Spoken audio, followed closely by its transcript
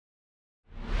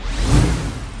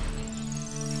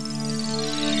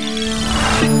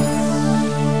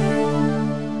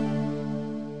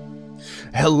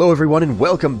Hello everyone and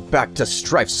welcome back to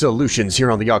Strife Solutions here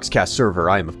on the YogCast server.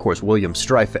 I am of course William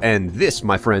Strife, and this,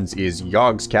 my friends, is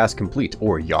YogCast Complete,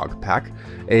 or YogPack,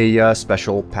 a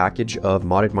special package of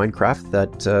modded Minecraft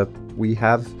that we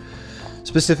have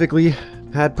specifically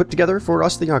had put together for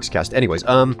us, the YogCast. Anyways,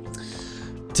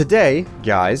 today,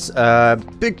 guys,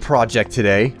 big project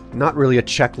today, not really a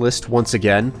checklist once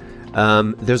again.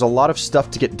 There's a lot of stuff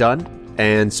to get done,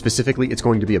 and specifically it's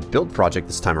going to be a build project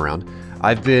this time around.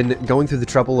 I've been going through the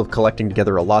trouble of collecting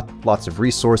together lots of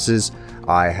resources.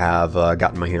 I have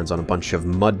gotten my hands on a bunch of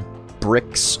mud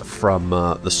bricks from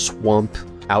the swamp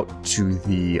out to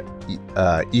the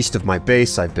east of my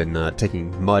base. I've been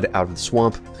taking mud out of the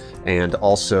swamp, and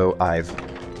also I've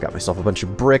got myself a bunch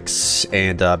of bricks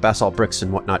and basalt bricks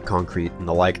and whatnot, concrete and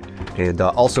the like. And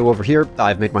also over here,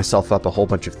 I've made myself up a whole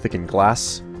bunch of thickened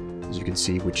glass, as you can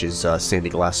see, which is sandy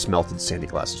glass smelted. Sandy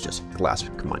glass is just glass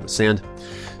combined with sand.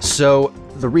 So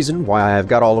the reason why I've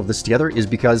got all of this together is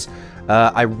because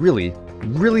I really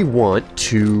want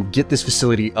to get this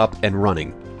facility up and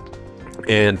running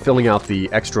and filling out the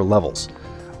extra levels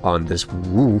on this. Talk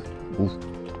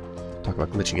about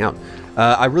glitching out.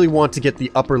 I really want to get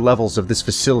the upper levels of this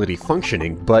facility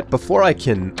functioning, but before I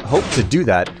can hope to do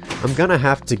that, I'm gonna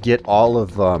have to get all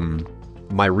of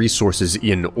my resources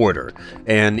in order.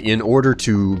 And in order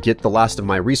to get the last of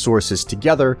my resources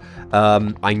together,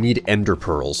 I need ender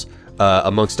pearls,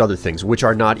 amongst other things, which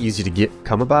are not easy to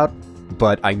come about,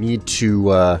 but I need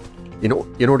to,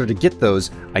 in order to get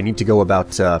those, I need to go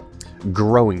about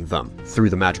growing them through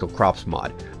the Magical Crops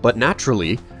mod. But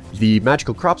naturally, the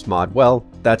Magical Crops mod, well,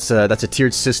 that's a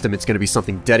tiered system. It's going to be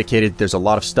something dedicated. There's a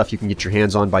lot of stuff you can get your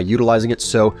hands on by utilizing it,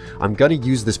 so I'm going to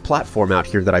use this platform out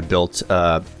here that I built.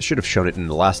 Should have shown it in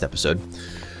the last episode.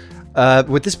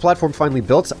 With this platform finally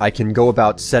built, I can go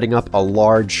about setting up a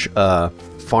large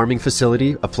farming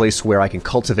facility, a place where I can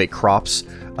cultivate crops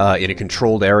in a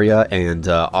controlled area and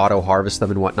auto-harvest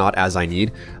them and whatnot as I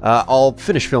need. I'll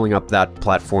finish filling up that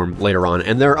platform later on,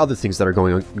 and there are other things that are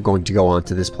going to go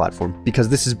onto this platform, because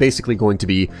this is basically going to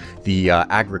be the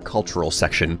agricultural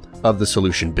section of the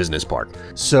Solution Business Park.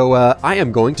 So I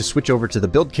am going to switch over to the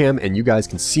build cam, and you guys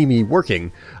can see me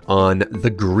working on the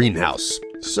greenhouse.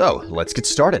 So let's get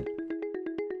started.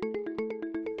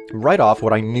 Right off,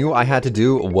 what I knew I had to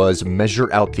do was measure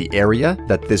out the area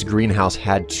that this greenhouse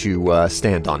had to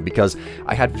stand on, because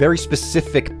I had very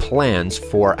specific plans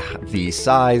for the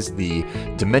size, the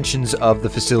dimensions of the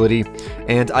facility,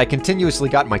 and I continuously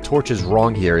got my torches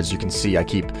wrong here. As you can see, I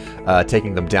keep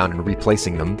taking them down and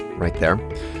replacing them right there.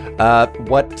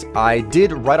 What I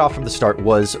did right off from the start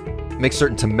was make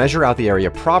certain to measure out the area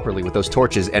properly with those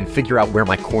torches and figure out where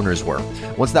my corners were.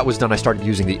 Once that was done, I started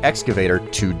using the excavator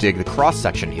to dig the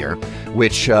cross-section here,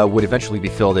 which would eventually be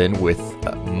filled in with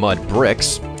mud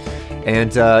bricks.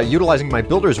 And utilizing my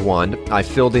builder's wand, I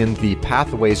filled in the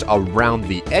pathways around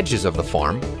the edges of the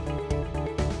farm.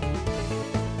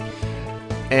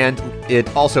 And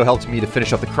it also helped me to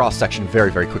finish up the cross-section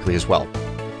very quickly as well.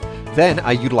 Then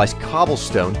I utilized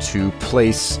cobblestone to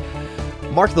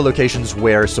mark the locations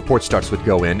where support struts would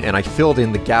go in, and I filled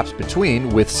in the gaps between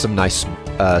with some nice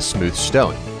smooth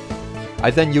stone.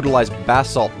 I then utilized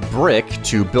basalt brick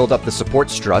to build up the support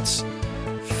struts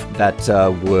that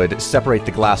would separate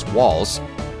the glass walls.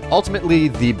 Ultimately,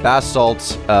 the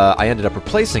basalt, I ended up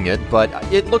replacing it, but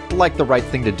it looked like the right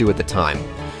thing to do at the time.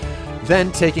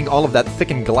 Then, taking all of that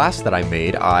thickened glass that I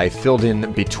made, I filled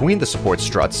in between the support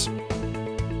struts,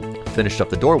 finished up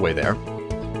the doorway there,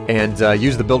 and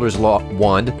use the builder's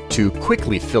wand to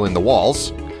quickly fill in the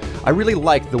walls. I really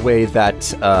like the way that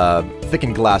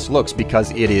thickened glass looks,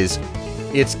 because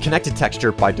it's connected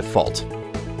texture by default.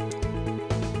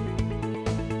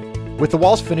 With the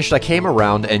walls finished, I came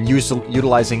around and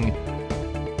utilizing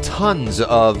tons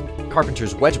of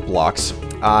carpenter's wedge blocks,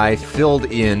 I filled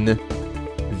in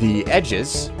the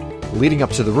edges leading up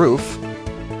to the roof.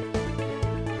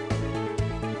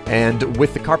 And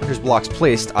with the carpenter's blocks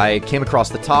placed, I came across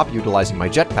the top utilizing my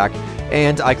jetpack,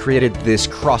 and I created this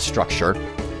cross structure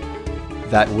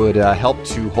that would help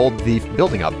to hold the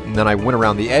building up. And then I went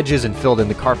around the edges and filled in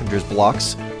the carpenter's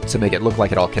blocks to make it look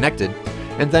like it all connected.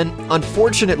 And then,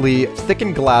 unfortunately,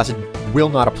 thickened glass will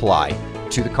not apply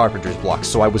to the carpenter's blocks,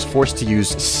 so I was forced to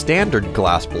use standard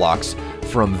glass blocks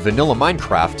from vanilla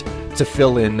Minecraft to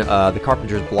fill in the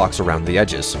carpenter's blocks around the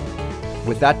edges.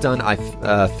 With that done,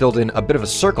 I filled in a bit of a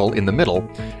circle in the middle,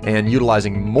 and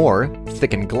utilizing more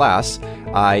thickened glass,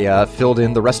 I filled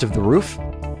in the rest of the roof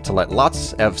to let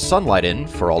lots of sunlight in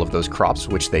for all of those crops,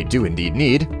 which they do indeed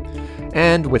need.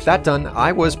 And with that done,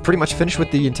 I was pretty much finished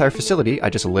with the entire facility. I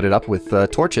just lit it up with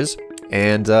torches,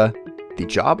 and the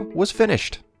job was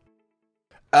finished.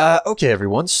 Okay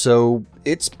everyone, so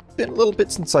it's been a little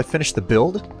bit since I finished the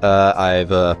build. I've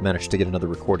managed to get another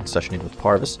recording session in with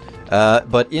Parvis.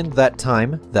 But in that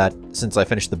time, since I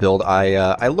finished the build,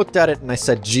 I looked at it and I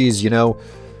said, geez, you know,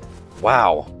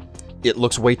 wow, it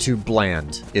looks way too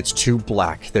bland. It's too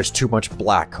black. There's too much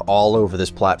black all over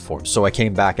this platform. So I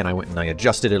came back and I went and I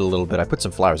adjusted it a little bit. I put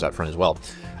some flowers out front as well.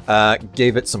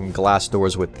 Gave it some glass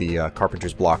doors with the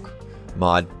Carpenter's Block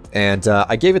mod. And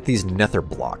I gave it these nether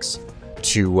blocks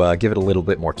to give it a little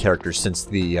bit more character, since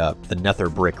the nether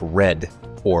brick red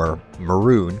or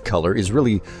maroon color is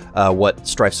really what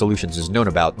Strife Solutions is known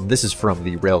about. And this is from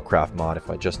the Railcraft mod. If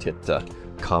I just hit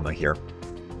comma here,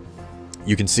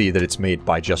 you can see that it's made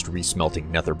by just resmelting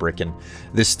nether brick, and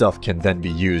this stuff can then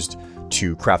be used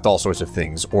to craft all sorts of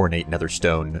things: ornate nether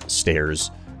stone,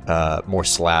 stairs, more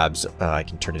slabs. I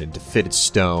can turn it into fitted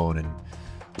stone and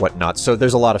whatnot. So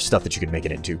there's a lot of stuff that you can make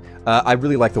it into. I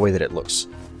really like the way that it looks.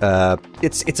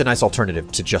 It's a nice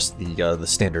alternative to just the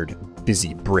standard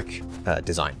busy brick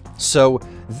design. So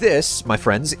this, my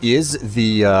friends, is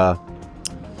the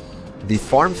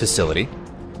farm facility.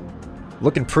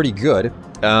 Looking pretty good.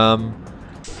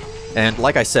 And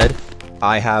like I said,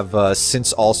 I have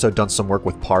since also done some work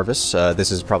with Parvis.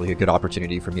 This is probably a good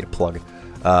opportunity for me to plug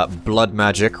Blood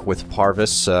Magic with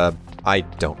Parvis. I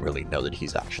don't really know that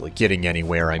he's actually getting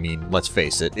anywhere. I mean, let's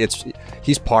face it,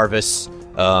 he's Parvis.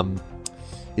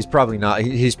 He's probably not.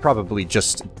 He's probably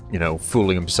just, you know,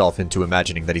 fooling himself into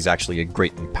imagining that he's actually a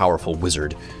great and powerful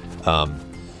wizard.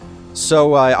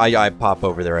 So I pop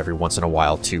over there every once in a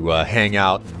while to hang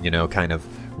out, you know, kind of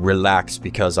relax,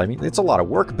 because, I mean, it's a lot of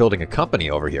work building a company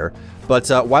over here. But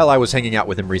while I was hanging out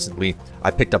with him recently,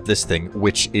 I picked up this thing,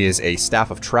 which is a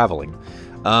Staff of Traveling.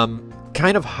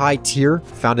 Kind of high tier,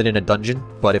 found it in a dungeon,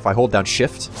 but if I hold down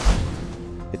Shift,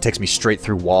 it takes me straight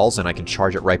through walls, and I can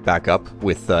charge it right back up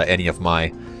with any of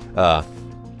my,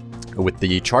 with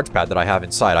the charge pad that I have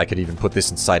inside. I could even put this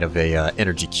inside of a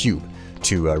energy cube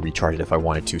to recharge it if I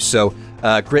wanted to. So,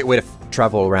 great way to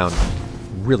travel around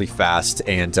really fast,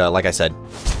 and like I said,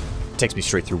 it takes me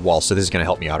straight through walls, so this is going to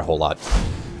help me out a whole lot.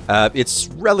 It's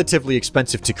relatively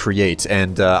expensive to create,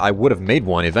 and I would have made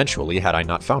one eventually had I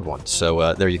not found one.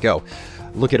 So there you go.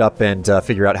 Look it up and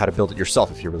figure out how to build it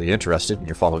yourself if you're really interested and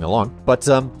you're following along. But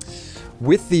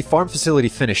with the farm facility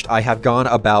finished, I have gone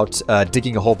about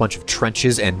digging a whole bunch of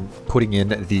trenches and putting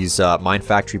in these mine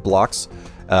factory blocks.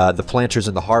 The planters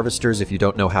and the harvesters, if you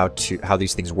don't know how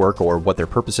these things work or what their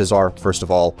purposes are, first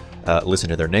of all, listen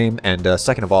to their name, and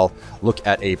second of all, look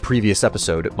at a previous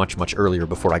episode much earlier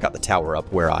before I got the tower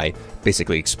up, where I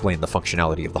basically explained the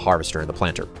functionality of the harvester and the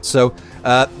planter. So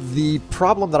the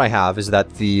problem that I have is that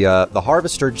the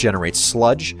harvester generates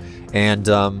sludge, and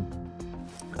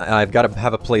I've got to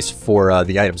have a place for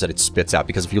the items that it spits out,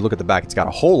 because if you look at the back, it's got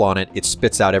a hole on it. It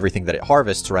spits out everything that it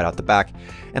harvests right out the back,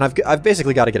 and I've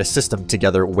basically got to get a system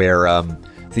together where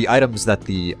the items that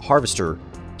the harvester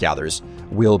gathers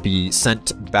will be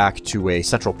sent back to a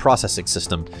central processing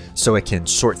system, so it can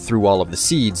sort through all of the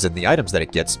seeds and the items that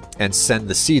it gets and send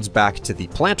the seeds back to the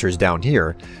planters down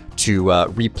here to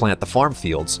replant the farm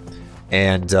fields,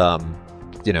 and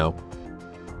you know,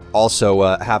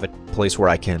 also have a place where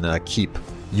I can keep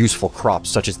useful crops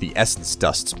such as the essence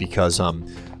dusts, because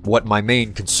what my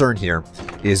main concern here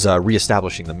is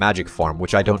reestablishing the magic farm,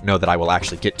 which I don't know that I will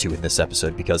actually get to in this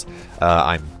episode because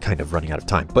I'm kind of running out of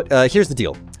time. But here's the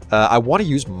deal. I want to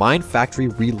use Mine Factory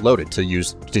Reloaded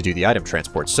to do the item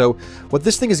transport. So what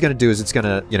this thing is going to do is it's going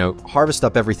to, you know, harvest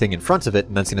up everything in front of it,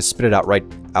 and then it's going to spit it out right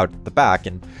out the back.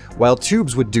 And while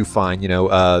tubes would do fine, you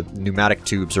know, pneumatic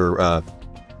tubes or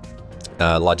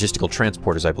logistical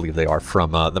transporters, I believe they are,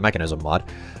 from the Mechanism mod.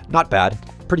 Not bad,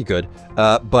 pretty good,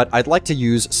 but I'd like to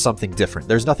use something different.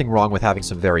 There's nothing wrong with having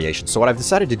some variation. So what I've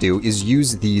decided to do is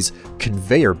use these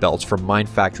conveyor belts from Mine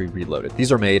Factory Reloaded.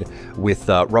 These are made with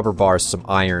rubber bars, some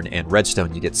iron, and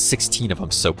redstone. You get 16 of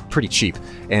them, so pretty cheap.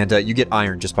 And you get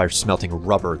iron just by smelting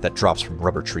rubber that drops from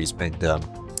rubber trees, and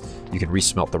you can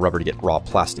resmelt the rubber to get raw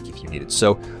plastic if you need it.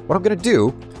 So what I'm going to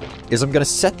do is I'm going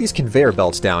to set these conveyor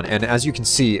belts down, and as you can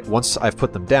see, once I've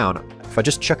put them down, if I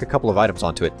just chuck a couple of items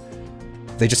onto it,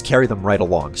 they just carry them right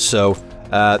along. So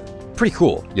pretty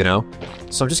cool, you know?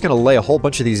 So I'm just going to lay a whole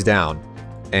bunch of these down,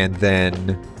 and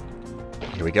then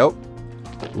here we go.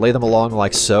 Lay them along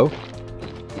like so.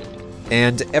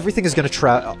 And everything is going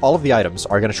to all of the items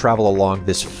are going to travel along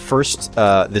this first,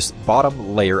 this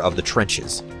bottom layer of the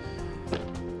trenches,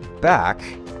 back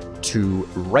to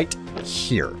right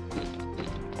here.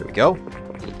 There we go.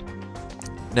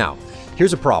 Now,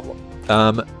 here's a problem.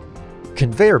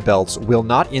 Conveyor belts will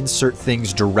not insert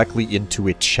things directly into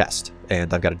a chest.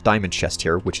 And I've got a diamond chest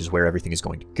here, which is where everything is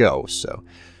going to go. So,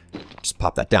 Just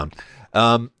pop that down.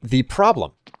 The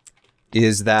problem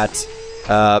is that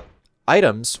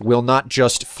items will not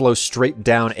just flow straight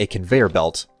down a conveyor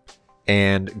belt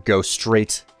and go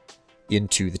straight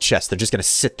into the chest. They're just going to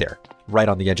sit there right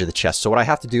on the edge of the chest. So what I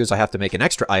have to do is I have to make an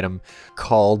extra item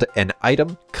called an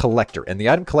item collector. And the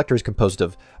item collector is composed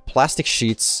of plastic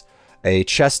sheets, a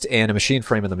chest, and a machine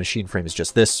frame. And the machine frame is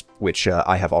just this, which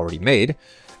I have already made.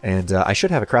 And I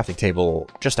should have a crafting table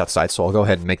just outside, so I'll go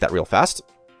ahead and make that real fast.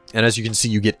 And as you can see,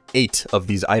 you get 8 of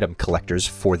these item collectors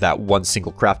for that one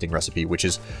single crafting recipe, which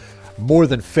is more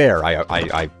than fair,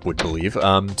 I would believe.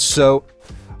 So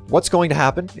what's going to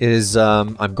happen is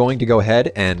I'm going to go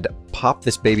ahead and pop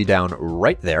this baby down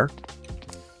right there.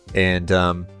 And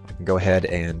I can go ahead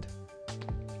and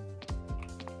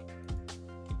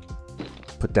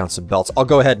put down some belts. I'll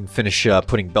go ahead and finish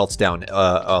putting belts down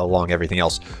along everything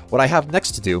else. What I have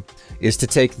next to do is to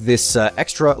take this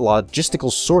extra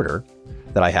logistical sorter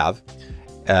that I have,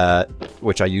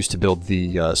 which I used to build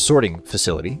the sorting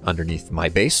facility underneath my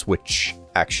base, which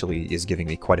actually is giving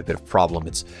me quite a bit of problem.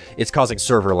 It's causing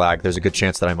server lag. There's a good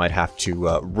chance that I might have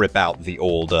to rip out the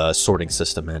old sorting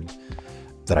system and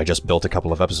that I just built a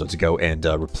couple of episodes ago and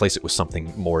replace it with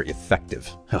something more effective.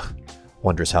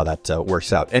 Wonders how that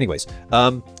works out. Anyways,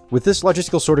 with this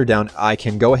logistical sorter down, I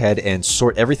can go ahead and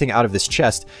sort everything out of this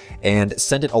chest and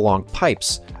send it along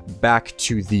pipes back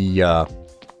to the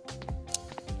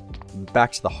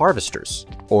harvesters,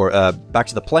 or back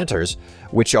to the planters,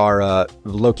 which are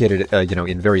located, you know,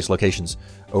 in various locations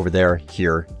over there,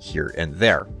 here, and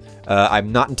there.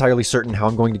 I'm not entirely certain how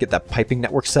I'm going to get that piping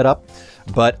network set up,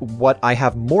 but what I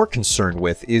have more concern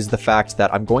with is the fact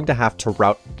that I'm going to have to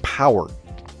route power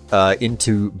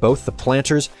into both the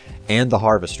planters and the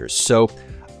harvesters. So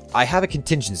I have a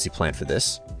contingency plan for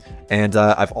this, and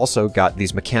I've also got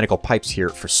these mechanical pipes here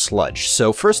for sludge.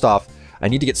 So first off, I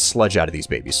need to get sludge out of these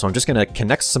babies. So I'm just going to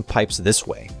connect some pipes this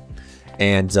way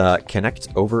and connect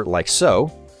over like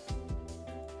so.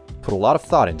 Put a lot of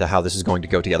thought into how this is going to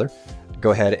go together.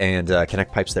 Go ahead and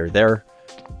connect pipes there.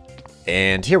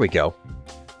 And here we go.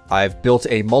 I've built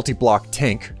a multi-block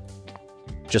tank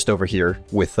just over here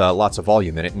with lots of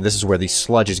volume in it, and this is where the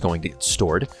sludge is going to get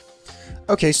stored.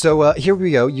 Okay, so here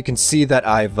we go. You can see that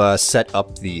I've set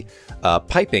up the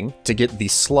piping to get the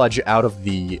sludge out of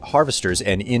the harvesters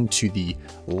and into the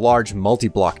large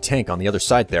multi-block tank on the other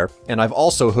side there. And I've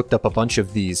also hooked up a bunch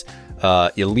of these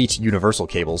elite universal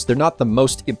cables. They're not the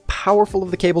most powerful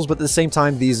of the cables, but at the same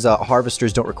time, these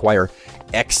harvesters don't require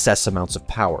excess amounts of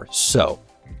power. So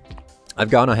I've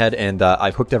gone ahead and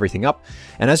I've hooked everything up.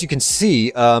 And as you can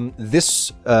see,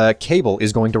 this cable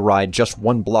is going to ride just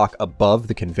one block above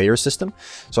the conveyor system.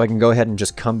 So I can go ahead and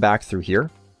just come back through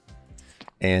here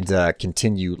and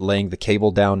continue laying the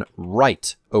cable down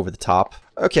right over the top.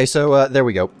 Okay, so there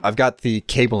we go. I've got the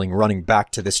cabling running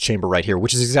back to this chamber right here,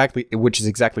 which is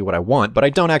exactly what I want, but I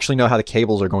don't actually know how the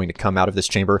cables are going to come out of this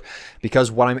chamber, because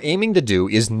what I'm aiming to do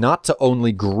is not to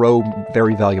only grow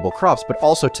very valuable crops, but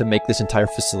also to make this entire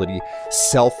facility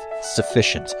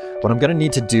self-sufficient. What I'm going to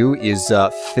need to do is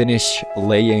finish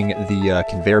laying the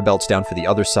conveyor belts down for the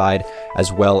other side,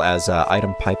 as well as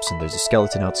item pipes, and there's a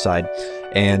skeleton outside,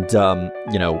 and,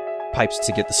 you know, pipes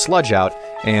to get the sludge out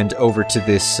and over to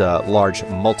this large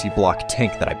multi-block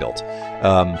tank that I built.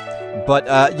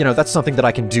 But you know, that's something that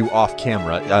I can do off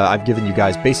camera. I've given you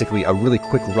guys basically a really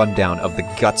quick rundown of the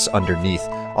guts underneath.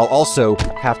 I'll also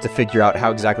have to figure out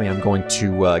how exactly I'm going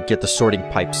to get the sorting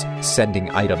pipes sending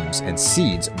items and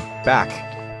seeds back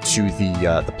to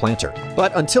the planter.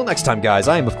 But until next time, guys,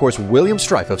 I am, of course, William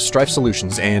Strife of Strife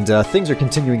Solutions, and things are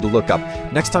continuing to look up.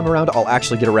 Next time around, I'll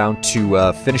actually get around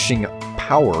to finishing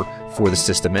power for the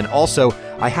system, and also,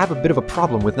 I have a bit of a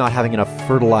problem with not having enough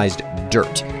fertilized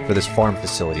dirt for this farm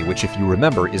facility, which, if you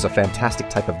remember, is a fantastic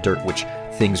type of dirt which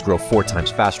things grow 4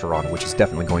 times faster on, which is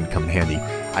definitely going to come in handy.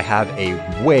 I have a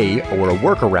way, or a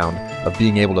workaround, of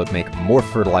being able to make more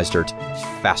fertilized dirt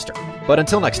faster. But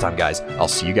until next time, guys, I'll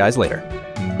see you guys later.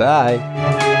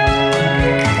 Bye!